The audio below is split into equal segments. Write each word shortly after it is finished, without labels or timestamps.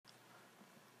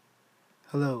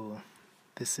Hello,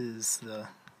 this is the,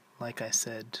 like I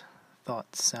said,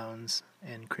 Thoughts, Sounds,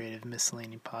 and Creative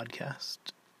Miscellany podcast.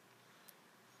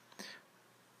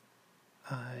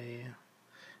 I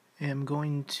am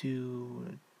going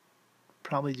to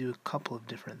probably do a couple of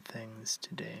different things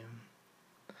today.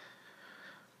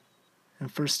 And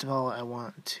first of all, I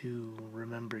want to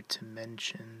remember to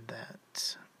mention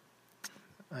that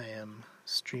I am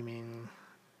streaming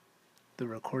the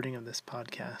recording of this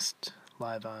podcast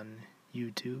live on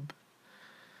YouTube.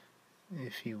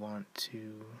 If you want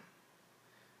to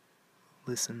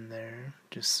listen there,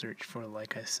 just search for,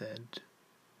 like I said,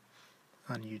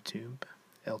 on YouTube,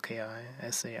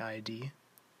 LKISAID.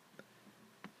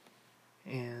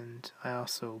 And I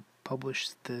also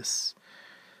published this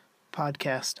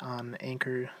podcast on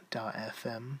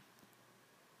Anchor.fm.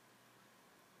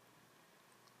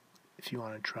 If you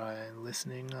want to try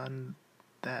listening on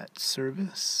that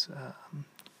service,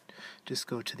 just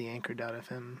go to the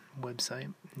Anchor.fm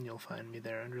website and you'll find me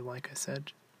there under Like I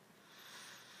Said.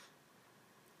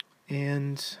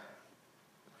 And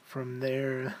from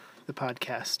there, the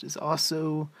podcast is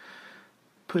also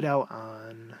put out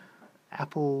on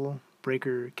Apple,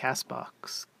 Breaker,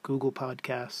 CastBox, Google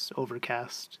Podcasts,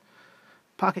 Overcast,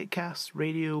 Pocket Cast,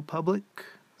 Radio Public,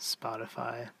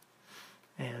 Spotify,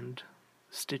 and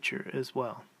Stitcher as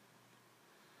well.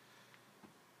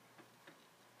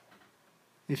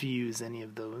 If you use any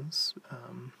of those,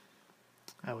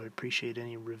 I would appreciate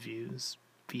any reviews,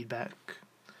 feedback,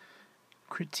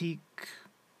 critique,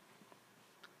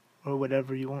 or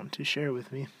whatever you want to share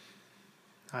with me.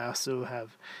 I also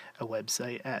have a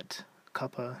website at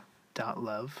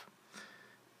cuppa.love,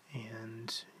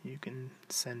 and you can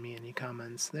send me any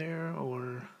comments there,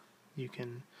 or you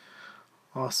can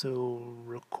also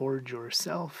record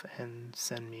yourself and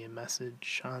send me a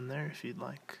message on there if you'd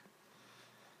like.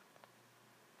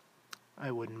 I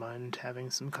wouldn't mind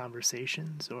having some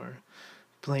conversations or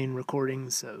playing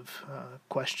recordings of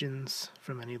questions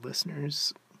from any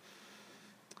listeners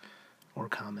or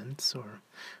comments or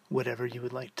whatever you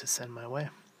would like to send my way.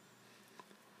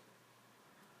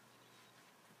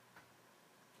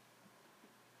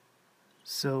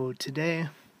 So today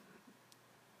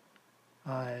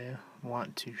I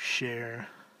want to share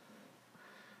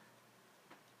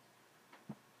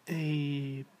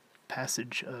a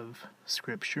passage of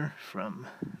scripture from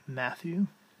Matthew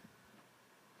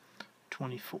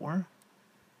 24.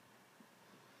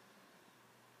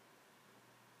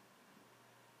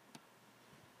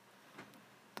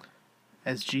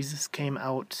 As Jesus came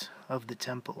out of the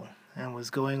temple and was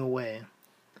going away,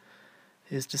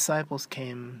 his disciples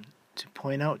came to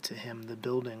point out to him the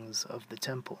buildings of the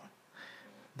temple.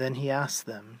 Then he asked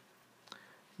them,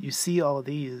 "You see all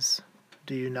these,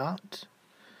 do you not?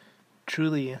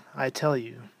 Truly, I tell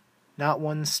you, not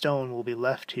one stone will be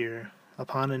left here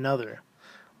upon another.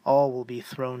 All will be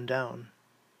thrown down."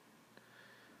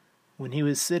 When he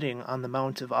was sitting on the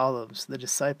Mount of Olives, the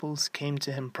disciples came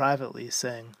to him privately,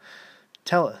 saying,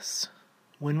 "Tell us,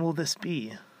 when will this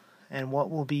be? And what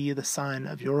will be the sign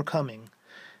of your coming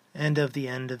and of the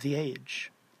end of the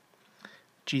age?"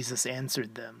 Jesus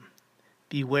answered them,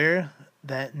 "Beware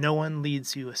that no one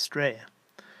leads you astray.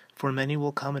 For many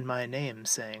will come in my name,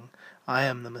 saying, 'I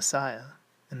am the Messiah,'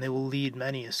 and they will lead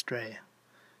many astray.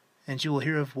 And you will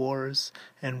hear of wars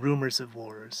and rumors of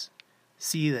wars.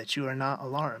 See that you are not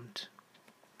alarmed,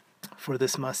 for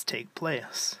this must take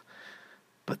place.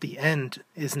 But the end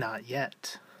is not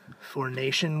yet. For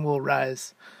nation will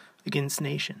rise against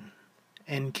nation,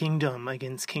 and kingdom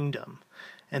against kingdom,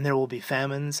 and there will be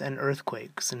famines and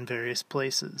earthquakes in various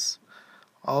places.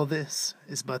 All this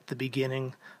is but the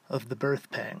beginning of the birth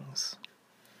pangs.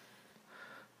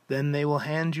 Then they will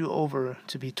hand you over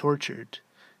to be tortured,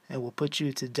 and will put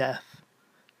you to death,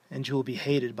 and you will be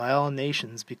hated by all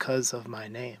nations because of my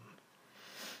name.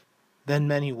 Then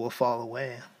many will fall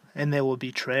away, and they will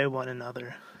betray one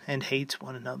another, and hate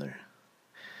one another.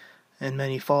 And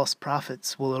many false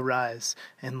prophets will arise,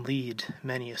 and lead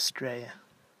many astray.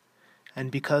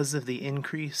 And because of the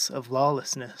increase of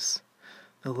lawlessness,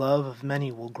 the love of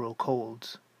many will grow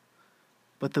cold.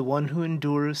 But the one who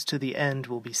endures to the end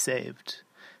will be saved,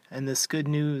 and this good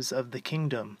news of the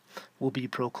kingdom will be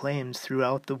proclaimed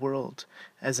throughout the world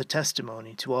as a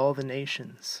testimony to all the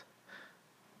nations.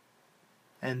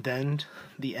 And then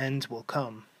the end will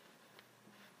come.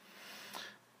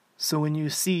 So when you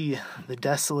see the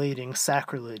desolating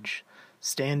sacrilege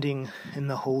standing in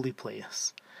the holy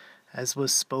place, as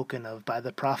was spoken of by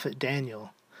the prophet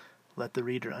Daniel, let the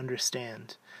reader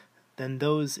understand, then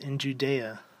those in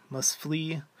Judea must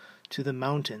flee to the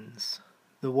mountains.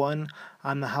 The one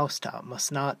on the housetop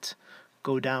must not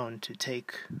go down to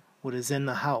take what is in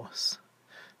the house,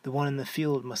 The one in the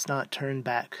field must not turn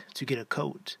back to get a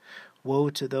coat. Woe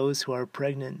to those who are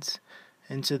pregnant,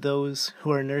 and to those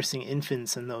who are nursing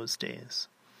infants in those days.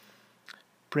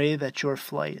 Pray that your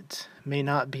flight may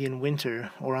not be in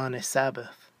winter or on a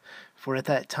Sabbath, for at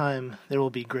that time there will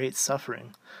be great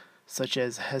suffering, such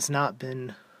as has not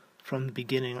been from the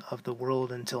beginning of the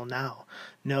world until now,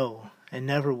 no, and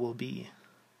never will be.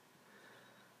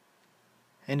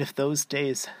 And if those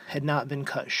days had not been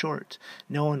cut short,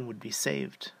 no one would be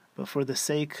saved. But for the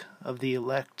sake of the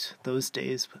elect, those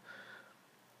days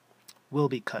will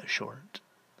be cut short.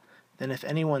 Then if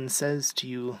anyone says to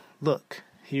you, "Look,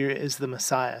 here is the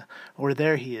Messiah," or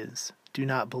 "There he is," do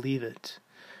not believe it.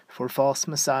 For false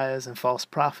messiahs and false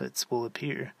prophets will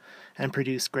appear, and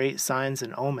produce great signs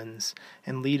and omens,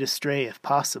 and lead astray, if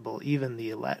possible, even the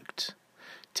elect.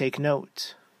 Take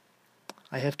note.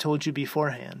 I have told you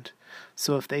beforehand.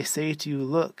 So if they say to you,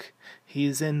 "Look, he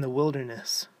is in the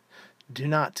wilderness," do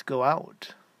not go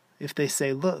out. If they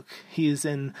say, "Look, he is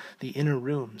in the inner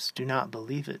rooms," do not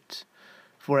believe it.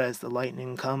 For as the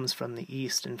lightning comes from the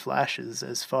east and flashes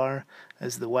as far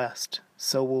as the west,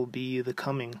 so will be the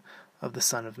coming of the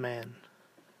Son of Man.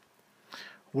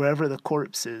 Wherever the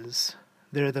corpse is,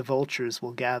 there the vultures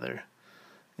will gather.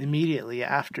 Immediately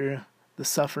after the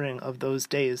suffering of those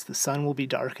days, the sun will be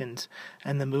darkened,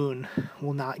 and the moon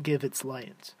will not give its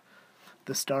light.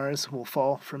 The stars will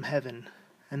fall from heaven,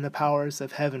 and the powers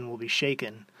of heaven will be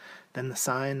shaken. Then the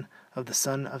sign of the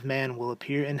Son of Man will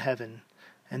appear in heaven,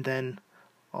 and then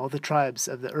all the tribes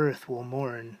of the earth will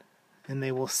mourn, and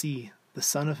they will see the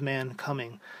Son of Man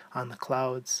coming on the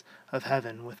clouds of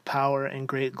heaven with power and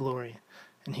great glory.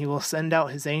 And he will send out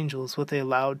his angels with a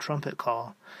loud trumpet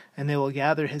call, and they will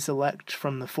gather his elect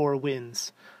from the four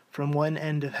winds, from one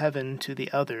end of heaven to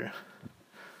the other.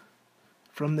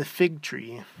 From the fig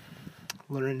tree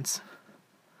learns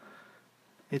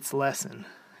its lesson.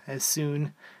 As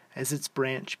soon as its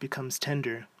branch becomes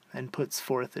tender and puts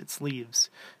forth its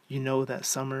leaves, you know that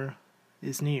summer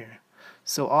is near.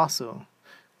 So also,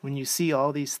 when you see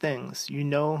all these things, you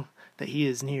know that he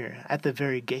is near, at the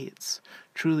very gates.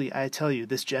 Truly, I tell you,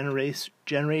 this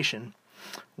generation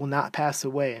will not pass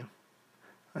away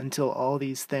until all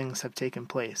these things have taken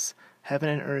place. Heaven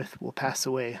and earth will pass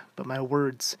away, but my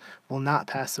words will not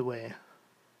pass away.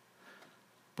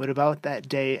 But about that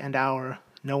day and hour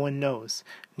no one knows,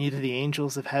 neither the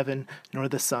angels of heaven nor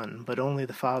the Son, but only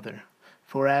the Father.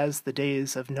 For as the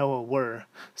days of Noah were,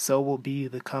 so will be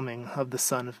the coming of the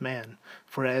Son of Man.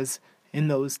 For as in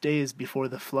those days before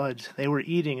the flood they were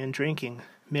eating and drinking,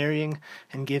 marrying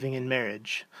and giving in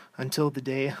marriage, until the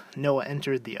day Noah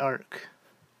entered the ark.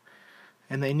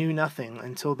 And they knew nothing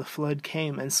until the flood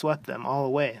came and swept them all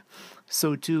away.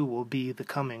 So too will be the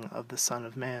coming of the Son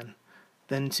of Man.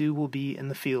 Then two will be in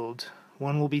the field.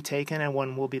 One will be taken and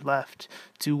one will be left.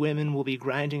 Two women will be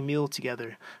grinding meal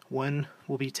together. One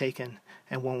will be taken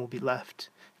and one will be left.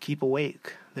 Keep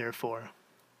awake, therefore.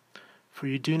 For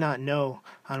you do not know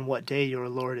on what day your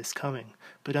Lord is coming.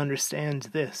 But understand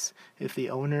this, if the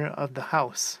owner of the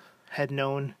house had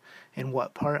known in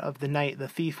what part of the night the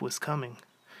thief was coming,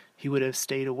 he would have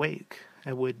stayed awake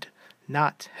and would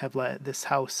not have let this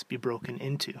house be broken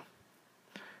into.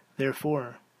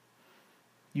 Therefore,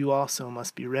 you also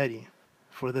must be ready,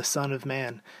 for the Son of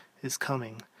Man is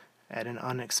coming at an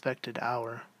unexpected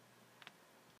hour.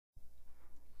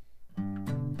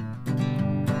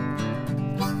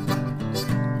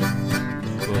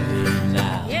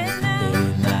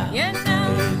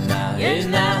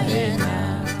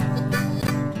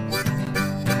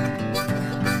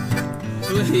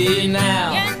 Hey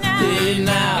now, hey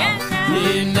now,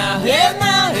 hey now, hey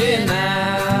now, hey now.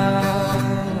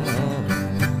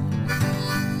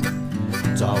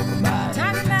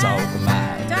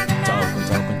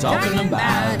 Talking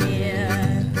about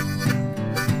it.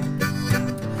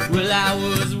 Well, I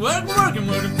was working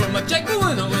for my check, but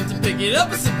when I went to pick it up,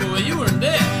 I said, "Boy, you weren't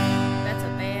there." That's a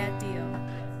bad deal.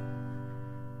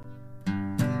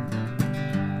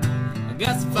 I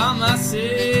got to find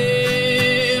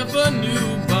myself a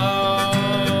new boss.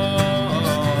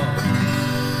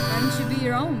 Why don't you be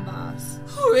your own boss?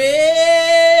 Well,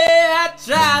 I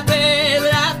tried, baby,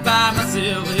 I find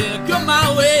myself here. Come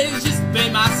my way, just to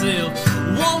pay myself.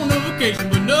 Want a vacation,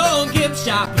 but no one kept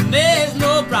shopping. There's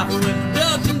no profit when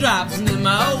production drops. And then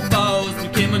my old boss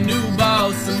became a new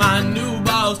boss, and my new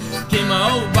boss became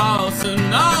my old boss,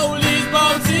 and all